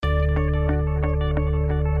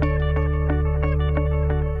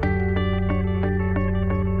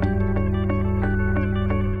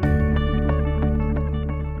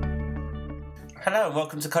Hello and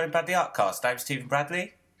welcome to Colin Bradley Artcast. I'm Stephen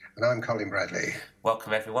Bradley. And I'm Colin Bradley.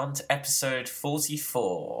 Welcome everyone to episode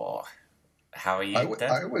 44. How are you,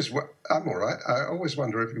 Dad? I'm all right. I always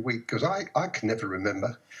wonder every week, because I can never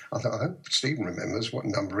remember. I hope Stephen remembers what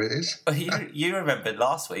number it is. You remembered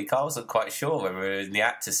last week. I wasn't quite sure when we were in the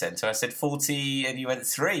Actors Centre. I said 40 and you went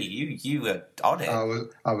 3. You were on it.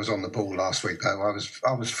 I was on the ball last week, though. I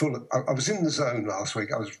was in the zone last week.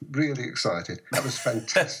 I was really excited. That was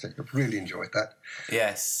fantastic. I really enjoyed that.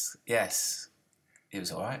 Yes. It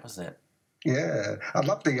was all right, wasn't it? Yeah, I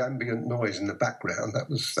loved the ambient noise in the background. That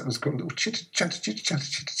was cool. A little chitter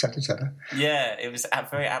chatter. Yeah, it was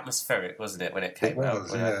very atmospheric, wasn't it, when it came out?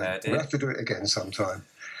 Yeah. We'll have to do it again sometime.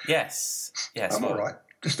 Yes. I'm all right.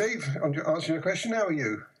 Steve, answering your question, how are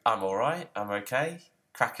you? I'm all right. I'm okay.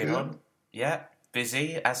 Cracking on. Yeah,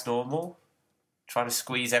 busy as normal. Trying to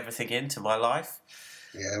squeeze everything into my life.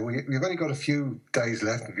 Yeah, we've only got a few days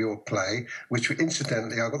left of your play, which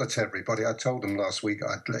incidentally, I've got to tell everybody, I told them last week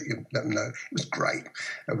I'd let them know. It was great.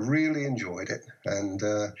 I really enjoyed it, and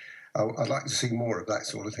I'd like to see more of that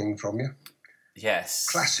sort of thing from you. Yes.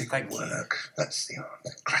 Classical work. That's the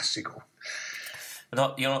answer. Classical.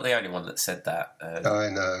 You're not the only one that said that. I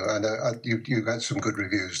know. You had some good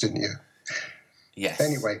reviews, didn't you? Yes.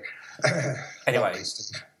 Anyway,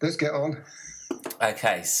 let's get on.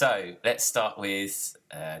 Okay, so let's start with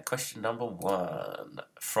question number 1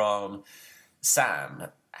 from Sam.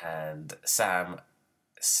 And Sam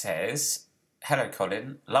says, "Hello,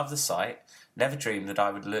 Colin. Love the site. Never dreamed that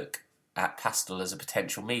I would look at pastel as a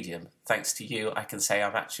potential medium. Thanks to you, I can say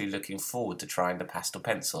I'm actually looking forward to trying the pastel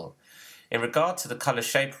pencil. In regard to the colour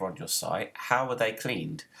shaper on your site, how are they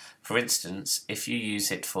cleaned? For instance, if you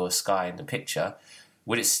use it for a sky in the picture,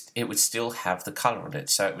 it would still have the colour on it,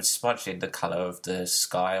 so it would smudge in the colour of the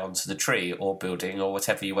sky onto the tree or building or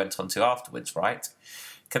whatever you went onto afterwards, right?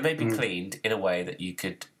 Can they be cleaned in a way that you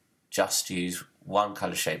could just use one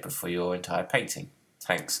colour shaper for your entire painting?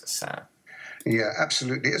 Thanks, Sam." Yeah,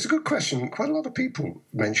 absolutely. It's a good question. Quite a lot of people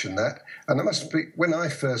mention that. And I must admit, when I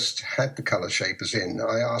first had the colour shapers in,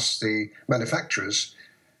 I asked the manufacturers,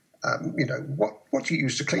 what do you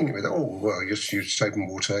use to clean it with? Oh, well, you just use soap and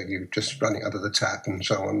water, you just run it under the tap and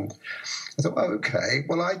so on. I thought, oh, okay.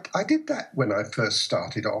 Well, I did that when I first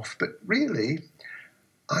started off, but really,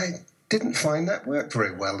 I didn't find that work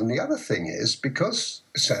very well. And the other thing is, because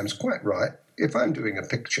Sam's quite right, if I'm doing a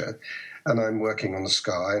picture and I'm working on the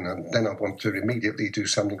sky and then I want to immediately do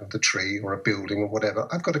something on the tree or a building or whatever,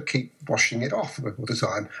 I've got to keep washing it off all the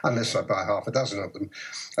time, unless I buy half a dozen of them.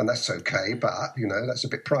 And that's okay, but, that's a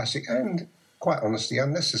bit pricey and, quite honestly,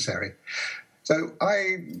 unnecessary. So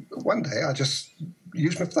one day I just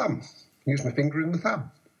used my finger and the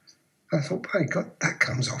thumb. I thought, my God, that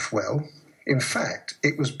comes off well. In fact,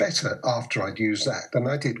 it was better after I'd used that than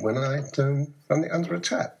I did when I'd run it under a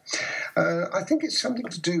tap. I think it's something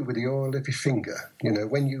to do with the oil of your finger.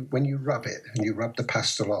 When you rub it and you rub the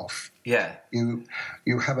pastel off, you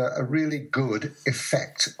have a really good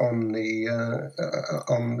effect on the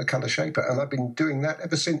colour shaper. And I've been doing that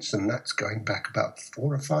ever since, and that's going back about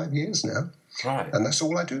 4 or 5 years now. Right. And that's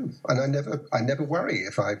all I do. And I never worry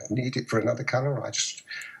if I need it for another colour. I just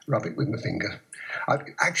rub it with my finger.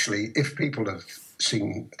 Actually, if people have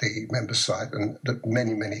seen the member site, and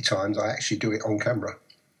many, many times, I actually do it on camera.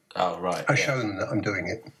 Oh, right. I show them that I'm doing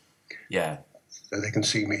it. Yeah. So they can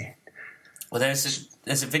see me. Well, there's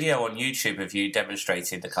a video on YouTube of you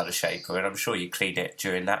demonstrating the colour shaper, and I'm sure you clean it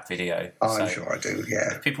during that video. I'm sure I do,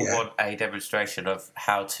 yeah. If people want a demonstration of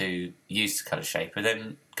how to use the colour shaper,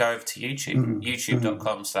 then go over to YouTube,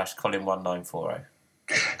 youtube.com/Colin1940.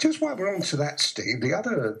 Just while we're on to that, Steve, the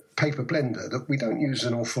other paper blender that we don't use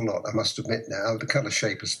an awful lot, I must admit now, the colour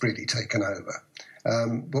shaper's really taken over.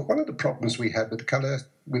 But one of the problems we had with the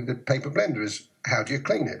paper blender is, how do you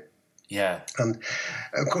clean it? Yeah. And,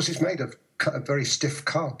 of course, it's made of very stiff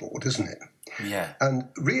cardboard, isn't it? Yeah. And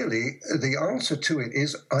really, the answer to it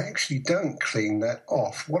is I actually don't clean that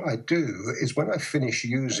off. What I do is when I finish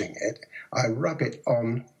using it, I rub it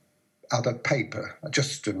on other paper,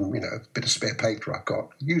 just a bit of spare paper I've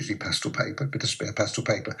got, usually pastel paper, a bit of spare pastel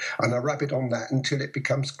paper, and I rub it on that until it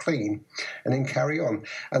becomes clean, and then carry on.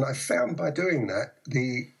 And I found by doing that,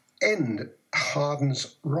 the end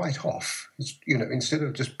hardens right off. Instead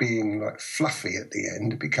of just being like fluffy at the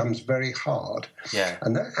end, it becomes very hard. Yeah.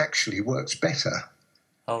 And that actually works better.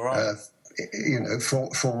 Oh, right. For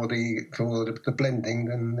the blending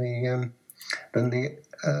than the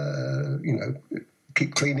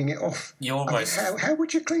keep cleaning it off. How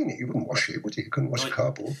would you clean it? You wouldn't wash it, would you? You couldn't wash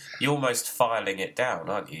cardboard. You're almost filing it down,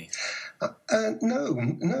 aren't you? No,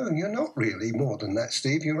 you're not really more than that,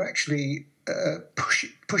 Steve. You're actually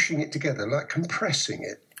pushing it together, like compressing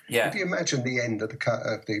it. Yeah. If you imagine the end of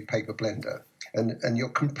the paper blender, and you're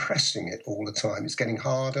compressing it all the time, it's getting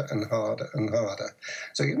harder and harder and harder.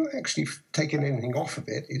 So you're not actually taking anything off of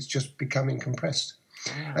it, it's just becoming compressed.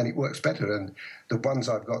 And it works better. And the ones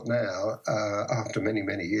I've got now, after many,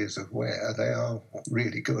 many years of wear, they are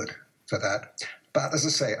really good for that. But as I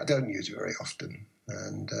say, I don't use it very often.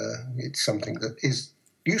 And it's something that is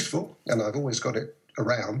useful, and I've always got it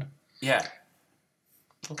around. Yeah.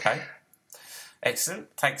 Okay. Excellent.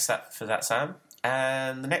 Thanks for that, Sam.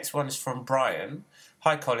 And the next one is from Brian.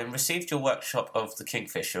 Hi, Colin. Received your workshop of the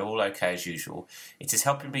Kingfisher. All okay as usual. It is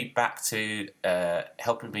helping me back to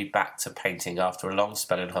painting after a long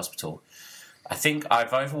spell in hospital. I think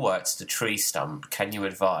I've overworked the tree stump. Can you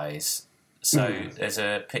advise? So there's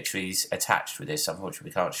a picture he's attached with this. Unfortunately,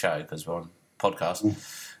 we can't show because we're on podcast.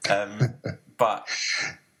 But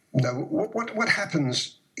no, what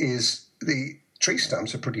happens is the tree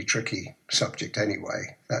stump's a pretty tricky subject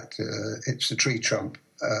anyway. That it's the tree trunk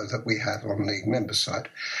that we have on the member site,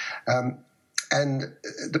 and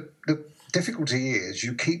the difficulty is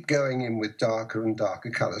you keep going in with darker and darker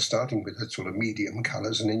colours, starting with the sort of medium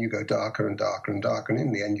colours, and then you go darker and darker and darker, and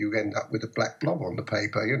in the end you end up with a black blob on the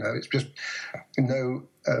paper. You know, it's just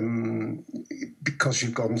because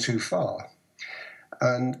you've gone too far.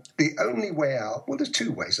 And the only way out, well, there's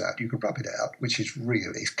two ways out. You can rub it out, which is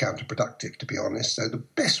really counterproductive, to be honest. So the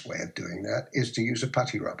best way of doing that is to use a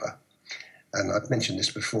putty rubber. And I've mentioned this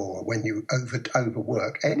before, when you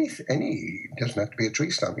overwork any, it doesn't have to be a tree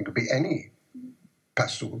stump, it could be any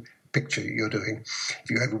pastel picture you're doing. If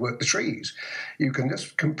you overwork the trees, you can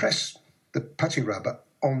just compress the putty rubber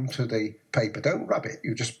onto the paper. Don't rub it,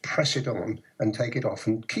 you just press it on and take it off,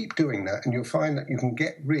 and keep doing that, and you'll find that you can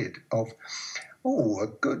get rid of a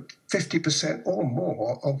good 50% or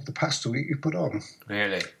more of the pastel that you put on.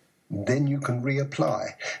 Really? Then you can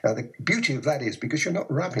reapply. Now, the beauty of that is because you're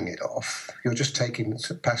not rubbing it off, you're just taking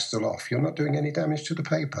the pastel off. You're not doing any damage to the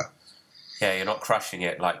paper. Yeah, you're not crushing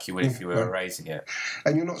it like you would if you were erasing it.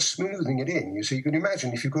 And you're not smoothing it in. You see, you can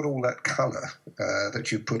imagine if you've got all that colour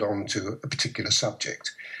that you put onto a particular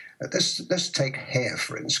subject. Let's take hair,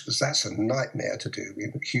 for instance, because that's a nightmare to do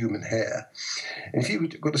with human hair. And if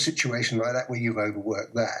you've got a situation like that where you've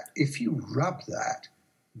overworked that, if you rub that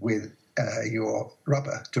with your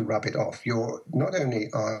rubber to rub it off, you're not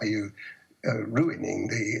only are you ruining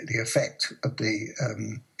the effect of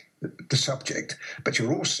the subject, but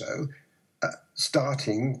you're also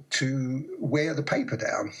starting to wear the paper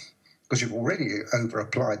down, because you've already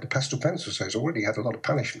over-applied the pastel pencil, so it's already had a lot of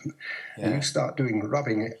punishment. Yeah. And you start doing the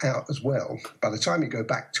rubbing it out as well. By the time you go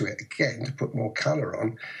back to it again to put more colour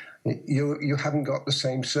on, you haven't got the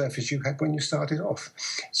same surface you had when you started off.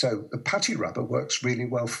 So the putty rubber works really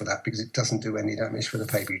well for that because it doesn't do any damage for the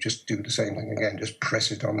paper. You just do the same thing again, just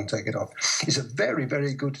press it on and take it off. It's a very,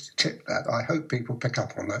 very good tip, that. I hope people pick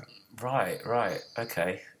up on that. Right,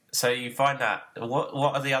 okay. So you find that,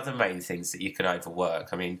 what are the other main things that you can overwork?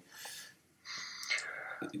 I mean...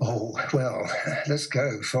 Oh, well, let's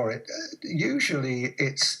go for it. Usually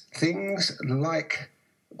it's things like,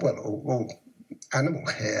 animal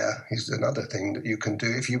hair is another thing that you can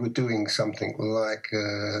do. If you were doing something like,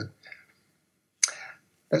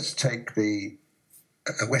 let's take the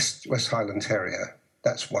West Highland Terrier.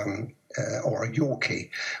 That's one, or a Yorkie,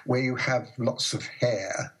 where you have lots of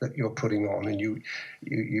hair that you're putting on, and you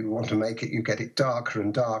want to make it, you get it darker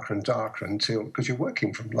and darker and darker until, because you're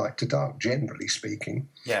working from light to dark, generally speaking.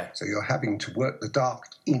 Yeah. So you're having to work the dark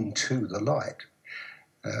into the light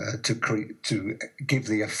to give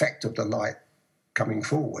the effect of the light coming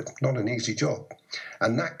forward. Not an easy job,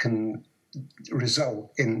 and that can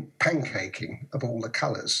result in pancaking of all the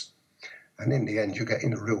colours, and in the end you get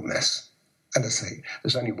in a real mess. And I say,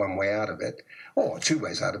 there's only one way out of it, or two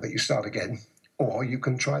ways out of it. You start again, or you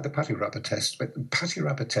can try the putty rubber test. But the putty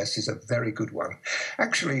rubber test is a very good one.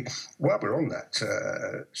 Actually, while we're on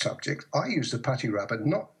that subject, I use the putty rubber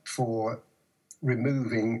not for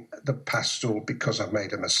removing the pastel because I've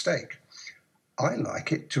made a mistake. I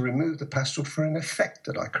like it to remove the pastel for an effect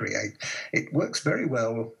that I create. It works very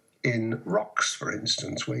well in rocks, for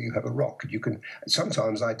instance, where you have a rock.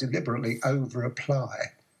 Sometimes I deliberately over-apply,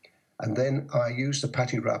 and then I use the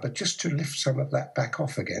putty rubber just to lift some of that back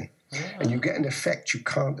off again. Yeah. And you get an effect you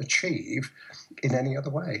can't achieve in any other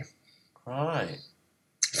way. Right.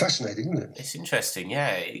 Fascinating, isn't it? It's interesting,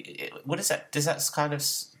 yeah. What is that? Does that kind of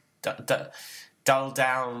dull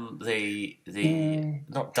down the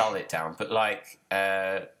not dull it down, but like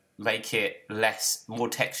make it more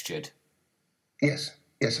textured? Yes.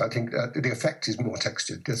 Yes, I think the effect is more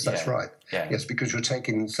textured. Yes, that's right. Yeah. Yes, because you're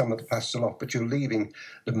taking some of the pastel off, but you're leaving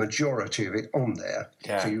the majority of it on there.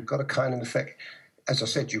 Yeah. So you've got a kind of effect. As I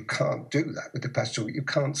said, you can't do that with the pastel. You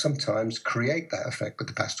can't sometimes create that effect with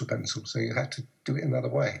the pastel pencil. So you have to do it another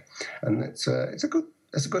way. And it's a good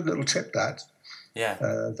little tip that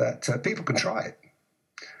people can try it.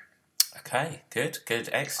 Okay, good,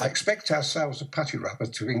 I excellent. expect our sales of putty rubber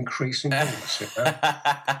to increase in use. No,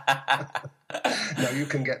 you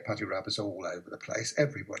can get putty rubbers all over the place.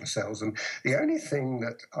 Everyone sells them. The only thing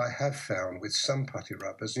that I have found with some putty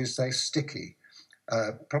rubbers is they're sticky.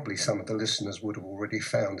 Probably some of the listeners would have already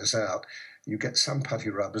found this out. You get some putty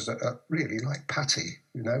rubbers that are really like putty.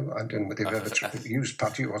 I don't know whether you've ever used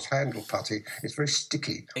putty or handled putty. It's very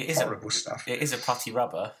sticky, horrible stuff. It is a putty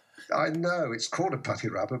rubber. I know it's called a putty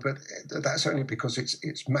rubber, but that's only because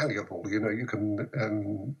it's malleable. You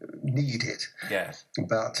can knead it. Yeah.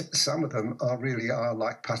 But some of them really are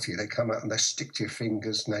like putty. They come out and they stick to your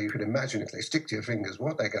fingers. Now you can imagine if they stick to your fingers,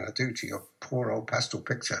 what they're going to do to your poor old pastel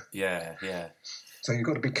picture. Yeah. So you've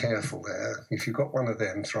got to be careful there. If you've got one of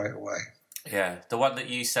them, throw it away. Yeah, the one that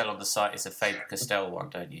you sell on the site is a Faber-Castell one,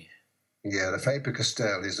 don't you? Yeah, the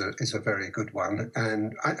Faber-Castell is a very good one,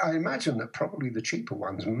 and I imagine that probably the cheaper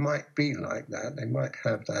ones might be like that. They might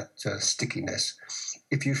have that stickiness.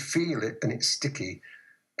 If you feel it and it's sticky,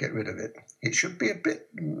 get rid of it. It should be a bit.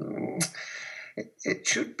 It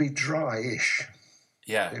should be dry-ish.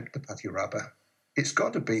 Yeah, the putty rubber. It's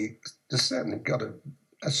got to be. There's certainly got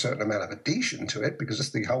a certain amount of adhesion to it, because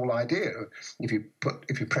that's the whole idea. If you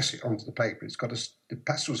press it onto the paper, the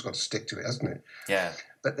pastel's got to stick to it, hasn't it? Yeah.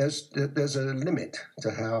 But there's a limit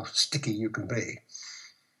to how sticky you can be.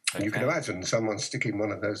 Okay. You can imagine someone sticking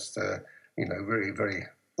one of those, very, very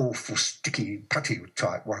awful sticky putty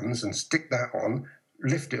type ones, and stick that on,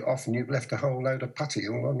 lift it off, and you've left a whole load of putty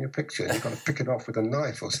all on your picture. You've got to pick it off with a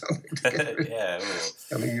knife or something to get rid of it.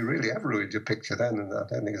 I mean, you really have ruined your picture then, and I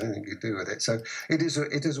don't think there's anything you can do with it. So it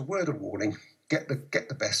is a word of warning. Get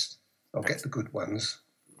the best, or get the good ones.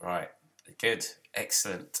 Right. Good.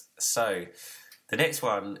 Excellent. So the next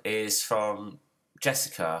one is from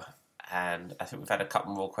Jessica, and I think we've had a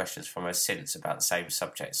couple more questions from her since about the same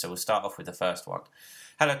subject. So we'll start off with the first one.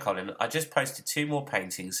 Hello, Colin. I just posted 2 more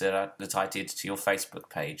paintings that I did to your Facebook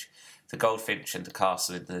page, the goldfinch and the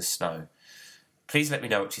castle in the snow. Please let me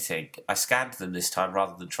know what you think. I scanned them this time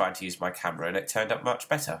rather than trying to use my camera, and it turned out much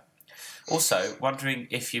better. Also, wondering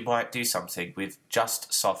if you might do something with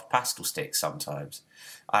just soft pastel sticks sometimes.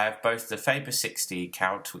 I have both the Faber 60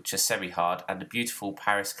 count, which are semi-hard, and the beautiful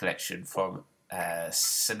Paris collection from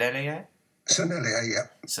Sennelier? Sennelier, yeah.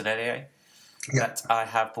 Sennelier? Yeah. That I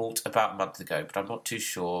have bought about a month ago, but I'm not too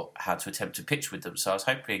sure how to attempt to pitch with them. So I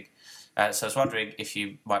was wondering if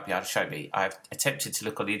you might be able to show me. I've attempted to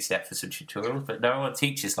look on the internet for some tutorials, but no one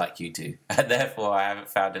teaches like you do, and therefore I haven't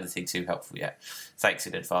found anything too helpful yet. Thanks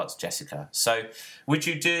in advance, Jessica. So, would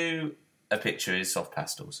you do a picture in soft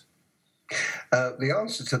pastels? The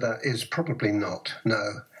answer to that is probably not.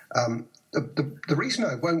 No. The reason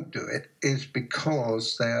I won't do it is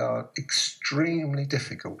because they are extremely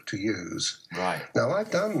difficult to use. Right. Now,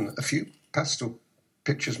 I've done a few pastel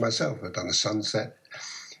pictures myself. I've done a sunset.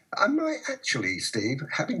 I might actually, Steve,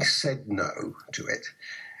 having said no to it,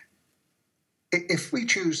 if we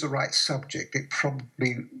choose the right subject,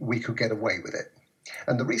 we could get away with it.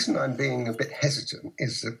 And the reason I'm being a bit hesitant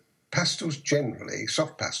is that pastels generally,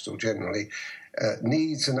 soft pastel generally,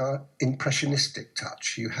 needs an impressionistic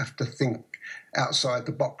touch. You have to think outside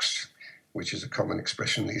the box, which is a common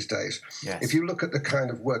expression these days. Yes. If you look at the kind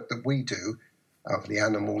of work that we do, of the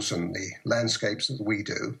animals and the landscapes that we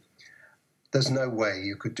do, there's no way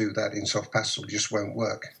you could do that in soft pastel. It just won't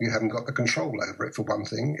work. You haven't got the control over it, for one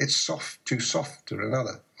thing. It's too soft for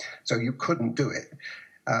another. So you couldn't do it.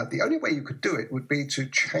 The only way you could do it would be to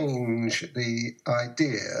change the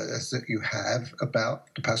ideas that you have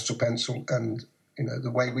about the pastel pencil and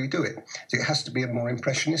the way we do it. So it has to be a more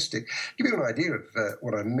impressionistic. To give you an idea of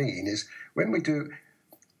what I mean is when we do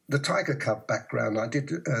the Tiger Cub background, I did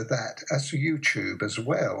that as for YouTube as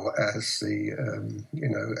well as the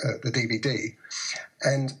DVD,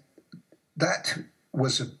 and that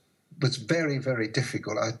was very, very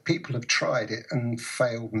difficult. People have tried it and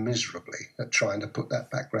failed miserably at trying to put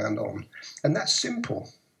that background on, and that's simple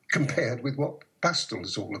compared with what pastel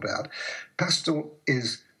is all about. Pastel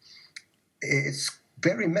it's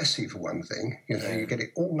very messy for one thing. You get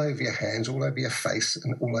it all over your hands, all over your face,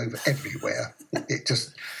 and all over everywhere. It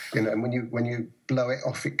just, and when you blow it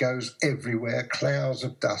off, it goes everywhere. Clouds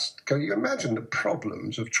of dust. Can you imagine the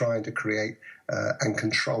problems of trying to create and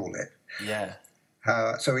control it? Yeah.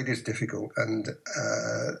 So it is difficult, and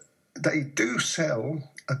they do sell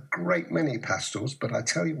a great many pastels, but I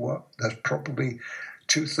tell you what, there's probably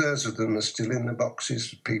 2/3 of them are still in the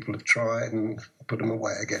boxes. People have tried and put them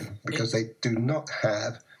away again because they do not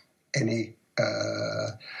have any.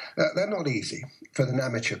 They're not easy for an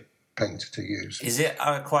amateur painter to use. Is it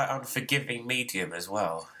a quite unforgiving medium as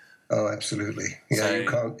well? Oh, absolutely. Yeah, So you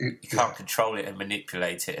can't. You can't control it and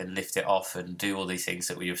manipulate it and lift it off and do all these things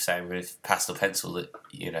that we were saying with pastel pencil. That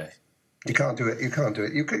You can't do it. You can't do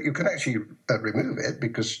it. You can actually remove it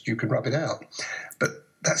because you can rub it out, but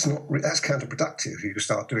that's counterproductive. You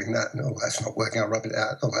start doing that. No, that's not working. I'll rub it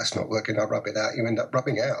out. Oh, that's not working. I'll rub it out. You end up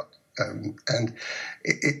rubbing out, and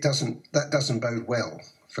it doesn't. That doesn't bode well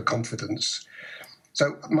for confidence.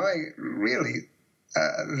 So the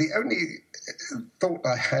only thought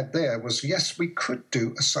I had there was, yes, we could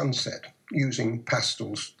do a sunset using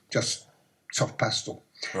pastels, just soft pastel.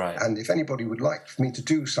 right? And if anybody would like me to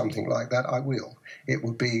do something like that, I will. It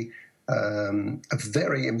would be a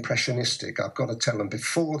very impressionistic. I've got to tell them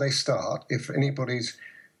before they start, if anybody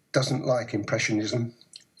doesn't like Impressionism,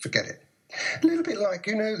 forget it. A little bit like,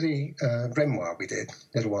 the Renoir we did a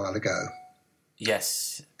little while ago.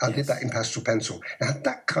 Yes. I did that in pastel pencil. Now,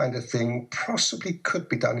 that kind of thing possibly could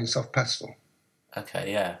be done in soft pastel.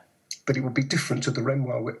 Okay, yeah. But it would be different to the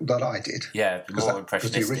Renoir that I did. Yeah, more impressionistic.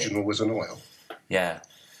 Because the original was an oil. Yeah.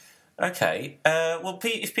 Okay. Well,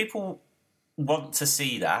 Pete, if people want to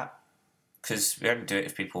see that, because we only do it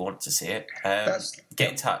if people want to see it, get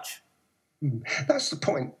in touch. That's the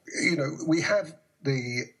point. We have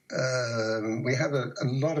a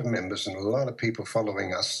lot of members and a lot of people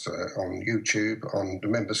following us on YouTube, on the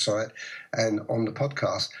member site, and on the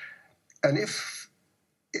podcast. And if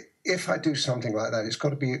I do something like that, it's got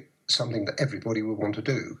to be something that everybody will want to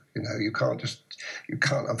do. You can't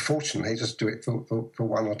unfortunately just do it for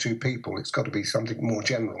one or two people. It's got to be something more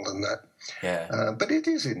general than that. Yeah. But it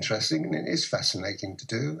is interesting and it is fascinating to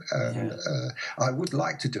do, and I would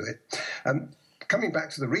like to do it. Coming back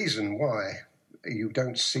to the reason why you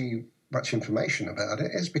don't see much information about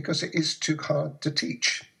it is because it is too hard to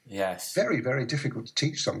teach. Yes. Very, very difficult to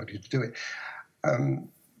teach somebody to do it.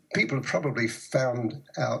 People have probably found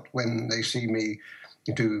out when they see me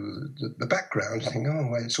do the background, think, oh,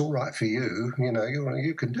 well, it's all right for you.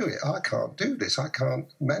 You can do it. I can't do this. I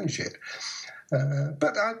can't manage it.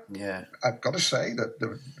 But I've got to say that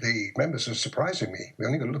the members are surprising me. We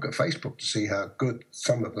only got to look at Facebook to see how good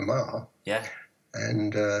some of them are. Yeah.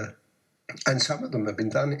 And some of them have been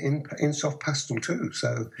done in soft pastel too.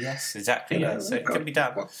 So yes, exactly. So it can be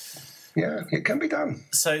done. It can be done.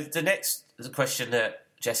 So the next question that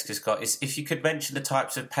Jessica's got is if you could mention the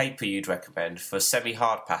types of paper you'd recommend for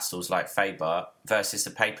semi-hard pastels like Faber versus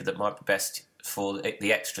the paper that might be best for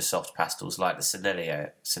the extra soft pastels like the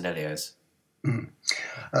Senneliers.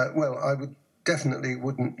 Well, I would definitely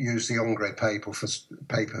wouldn't use the Ingres paper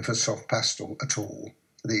for soft pastel at all.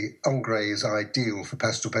 The Ingres is ideal for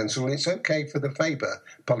pastel pencil, and it's okay for the Faber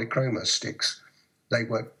polychroma sticks. They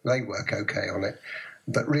work okay on it.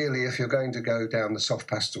 But really, if you're going to go down the soft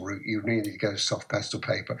pastel route, you really need to go soft pastel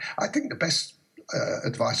paper. I think the best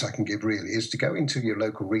advice I can give really is to go into your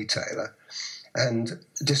local retailer and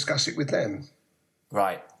discuss it with them.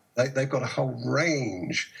 Right. They've got a whole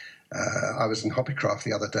range. I was in Hobbycraft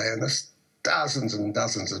the other day, and there's dozens and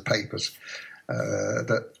dozens of papers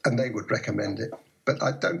and they would recommend it. But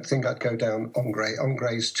I don't think I'd go down Ingres.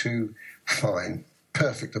 Ingres is too fine,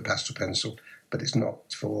 perfect for pastel pencil, but it's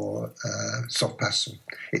not for soft pastel.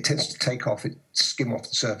 It tends to skim off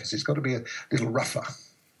the surface. It's got to be a little rougher.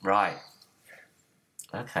 Right.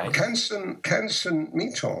 Okay. Canson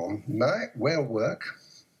Meton might well work.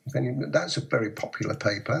 That's a very popular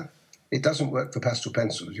paper. It doesn't work for pastel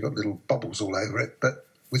pencils. You've got little bubbles all over it. But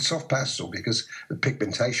with soft pastel, because the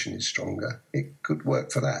pigmentation is stronger, it could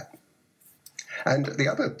work for that. And the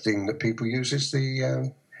other thing that people use is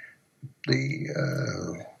the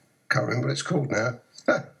can't remember what it's called now.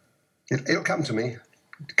 It'll come to me.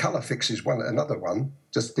 Colour Fix is another one.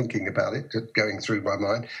 Just thinking about it, just going through my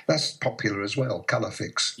mind. That's popular as well. Colour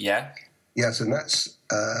Fix. Yeah. Yes, and that's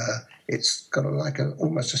it's got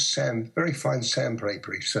almost a very fine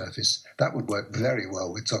sandpapery surface. That would work very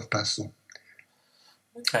well with soft pastel.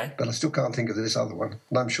 Okay. But I still can't think of this other one.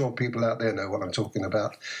 And I'm sure people out there know what I'm talking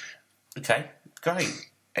about. Okay, great.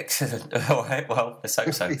 Excellent. All right, well, let's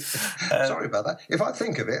hope so. Sorry about that. If I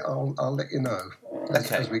think of it, I'll let you know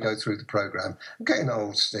as we go through the programme. I'm getting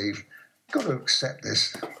old, Steve. Got to accept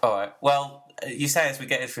this. All right. Well, you say as we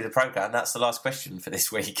get through the programme, that's the last question for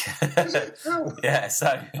this week. Is it? Oh. Yeah,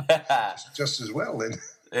 so... just as well, then.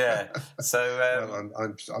 Yeah, so... well,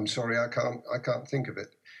 I'm sorry, I can't think of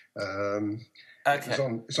it. Okay.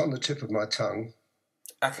 It's on the tip of my tongue.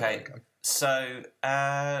 Okay. So,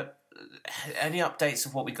 any updates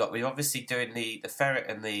of what we got? We're obviously doing the ferret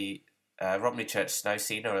and the Romney Church snow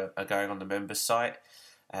scene are going on the members' site.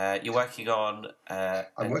 You're working on...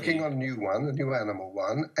 I'm working on a new one, a new animal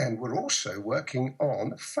one, and we're also working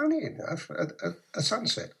on, funny enough, a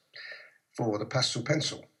sunset for the pastel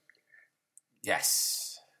pencil.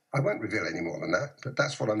 Yes. I won't reveal any more than that, but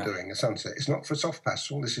that's what I'm doing, a sunset. It's not for soft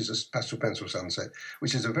pastel. This is a pastel pencil sunset,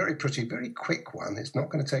 which is a very pretty, very quick one. It's not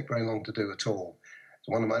going to take very long to do at all. It's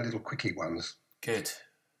one of my little quickie ones. Good.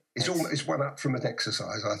 It's one up from an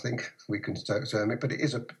exercise, I think we can term it, but it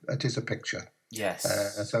is a picture. Yes.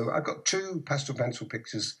 So I've got 2 pastel pencil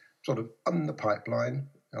pictures sort of on the pipeline,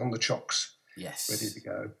 on the chocks, yes, ready to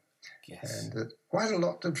go. Yes. And quite a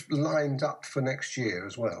lot have lined up for next year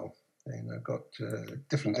as well. I've got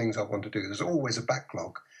different things I want to do. There's always a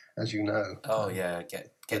backlog, as you know. Oh, yeah,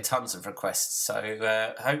 get tons of requests. So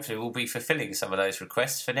hopefully we'll be fulfilling some of those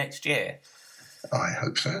requests for next year. I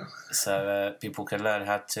hope so. So people can learn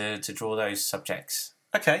how to draw those subjects.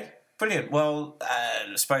 Okay, brilliant. Well,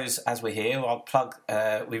 I suppose as we're here, I'll plug...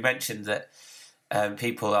 we mentioned that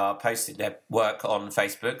people are posting their work on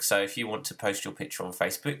Facebook. So if you want to post your picture on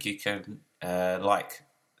Facebook, you can like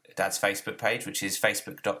Dad's Facebook page, which is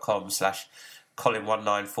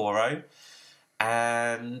facebook.com/Colin1940.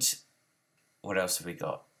 And what else have we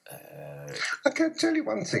got? I can tell you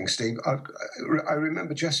one thing, Steve. I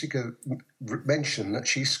remember Jessica mentioned that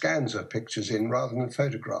she scans her pictures in rather than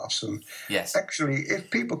photographs. And yes, actually,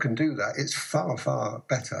 if people can do that, it's far, far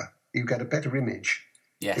better. You get a better image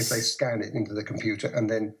if they scan it into the computer and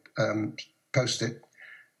then post it.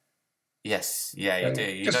 Yes, yeah, you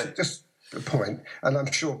do. Just a point, and I'm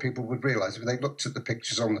sure people would realise if they looked at the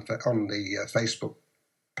pictures on the Facebook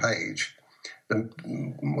page,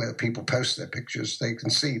 where people post their pictures, they can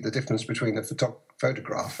see the difference between a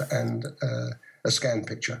photograph and a scanned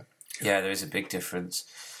picture. Yeah, there is a big difference.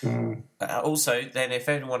 Also, then, if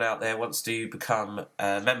anyone out there wants to become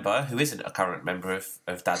a member who isn't a current member of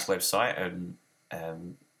Dad's website and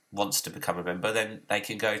wants to become a member, then they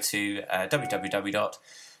can go to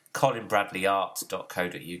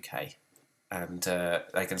www.colinbradleyart.co.uk and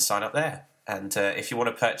they can sign up there. And if you want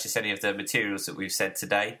to purchase any of the materials that we've said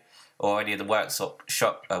today, or any of the workshop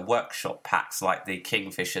packs like the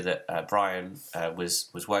Kingfisher that Brian was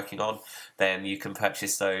working on, then you can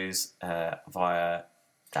purchase those via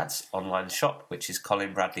Dad's online shop, which is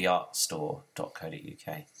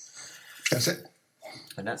colinbradleyartstore.co.uk. That's it.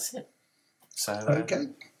 And that's it. So okay.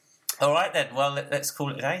 All right then. Well, let's call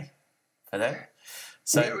it a day for them.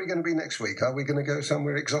 So, where are we going to be next week? Are we going to go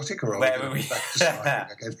somewhere exotic, or are where we are going to be back to cycling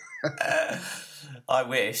again? I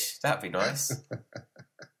wish. That'd be nice.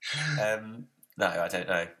 No, I don't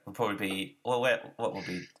know. We'll probably be... Well, what will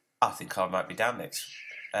be... I think I might be down next...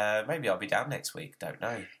 maybe I'll be down next week. Don't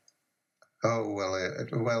know. Oh,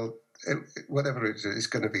 whatever it is, it's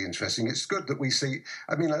going to be interesting. It's good that we see...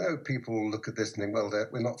 I mean, I know people look at this and think, well,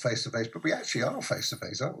 we're not face-to-face, but we actually are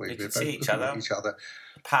face-to-face, aren't we? We can both see each other. The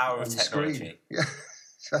power of technology. Yeah.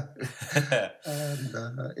 So, and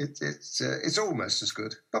it's almost as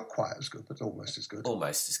good. Not quite as good, but almost as good.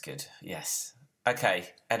 Almost as good, yes.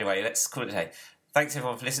 Okay, anyway, let's call it a day. Thanks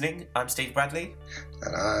everyone for listening. I'm Steve Bradley.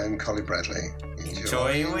 And I'm Colin Bradley.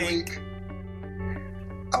 Enjoy your week.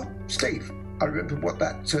 Oh, Steve, I remember what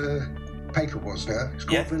that paper was now. It's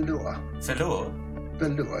called Velour. Velour?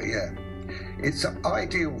 Velour, yeah. It's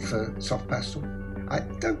ideal for soft pastel. I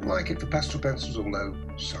don't like it for pastel pencils, although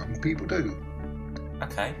some people do.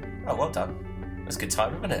 Okay. Oh, well done. That's a good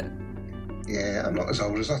time, wasn't it? Yeah, I'm not as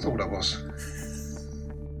old as I thought I was.